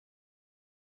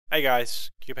Hey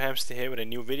guys, Cubehamster here with a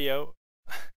new video.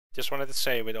 Just wanted to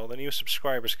say, with all the new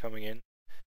subscribers coming in,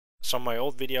 some of my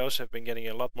old videos have been getting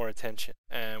a lot more attention,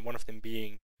 and one of them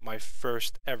being my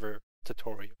first ever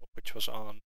tutorial, which was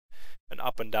on an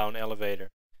up and down elevator.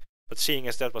 But seeing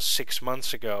as that was 6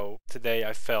 months ago, today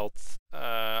I felt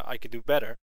I could do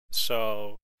better.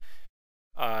 So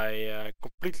I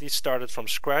completely started from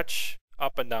scratch,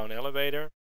 up and down elevator.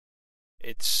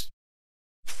 It's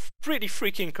pretty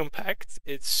freaking compact.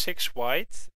 It's 6 wide,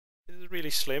 it's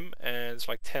really slim, and it's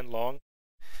like 10 long,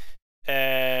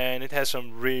 and it has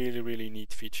some really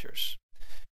neat features.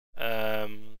 So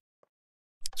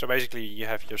basically you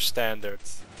have your standard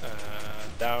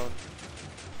down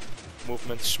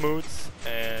movement smooth,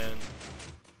 and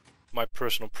my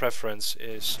personal preference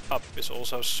is up is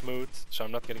also smooth, so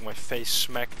I'm not getting my face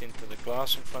smacked into the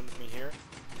glass in front of me here.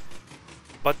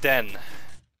 But then,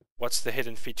 what's the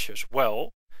hidden features?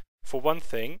 Well, for one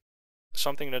thing,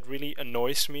 something that really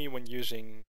annoys me when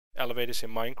using elevators in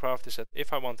Minecraft is that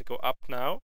if I want to go up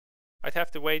now, I'd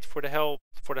have to wait for the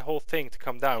whole thing to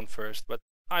come down first, but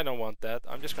I don't want that.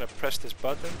 I'm just going to press this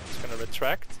button, it's going to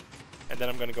retract, and then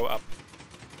I'm going to go up.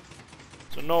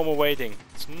 So no more waiting.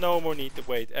 There's no more need to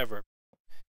wait ever.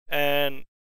 And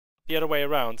the other way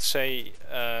around, say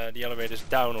the elevator's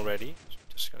down already, so I'm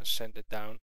just going to send it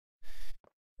down.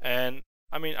 And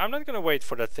I mean, I'm not going to wait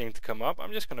for that thing to come up.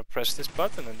 I'm just going to press this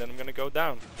button and then I'm going to go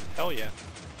down. Hell yeah.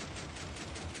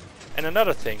 And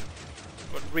another thing,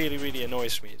 what really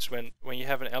annoys me is when you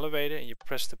have an elevator and you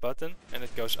press the button and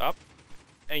it goes up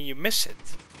and you miss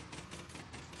it.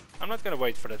 I'm not going to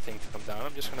wait for that thing to come down.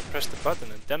 I'm just going to press the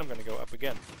button and then I'm going to go up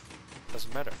again.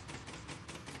 Doesn't matter.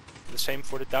 The same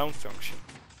for the down function.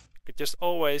 You could just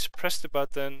always press the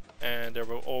button and there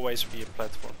will always be a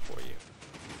platform for you.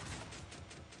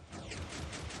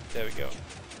 There we go.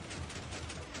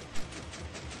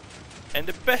 And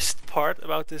the best part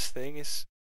about this thing is,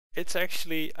 it's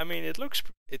actually, I mean, it looks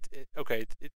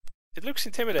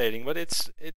intimidating, but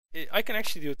I can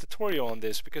actually do a tutorial on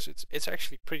this because it's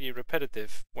actually pretty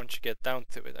repetitive once you get down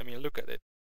to it. I mean, look at it.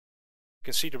 You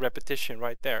can see the repetition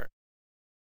right there,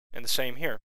 and the same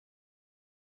here.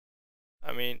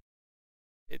 I mean,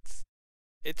 it's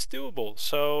doable.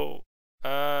 So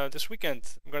this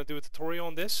weekend I'm gonna do a tutorial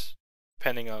on this,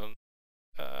 depending on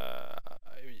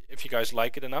if you guys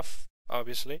like it enough,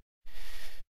 obviously.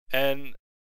 And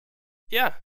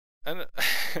yeah, and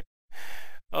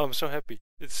oh, I'm so happy.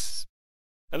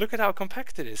 And look at how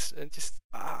compact it is, and just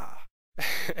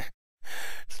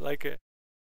it's like a,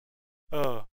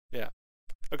 oh yeah.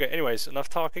 Okay, anyways, enough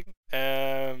talking.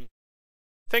 Thank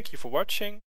you for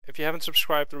watching. If you haven't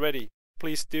subscribed already,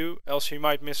 please do, else you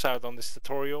might miss out on this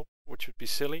tutorial, which would be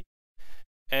silly.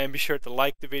 And be sure to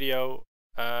like the video,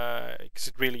 because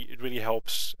it really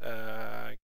helps.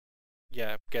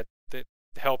 Yeah,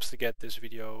 helps to get this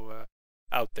video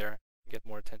out there, get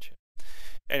more attention.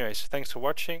 Anyways, thanks for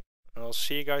watching, and I'll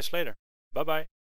see you guys later. Bye bye.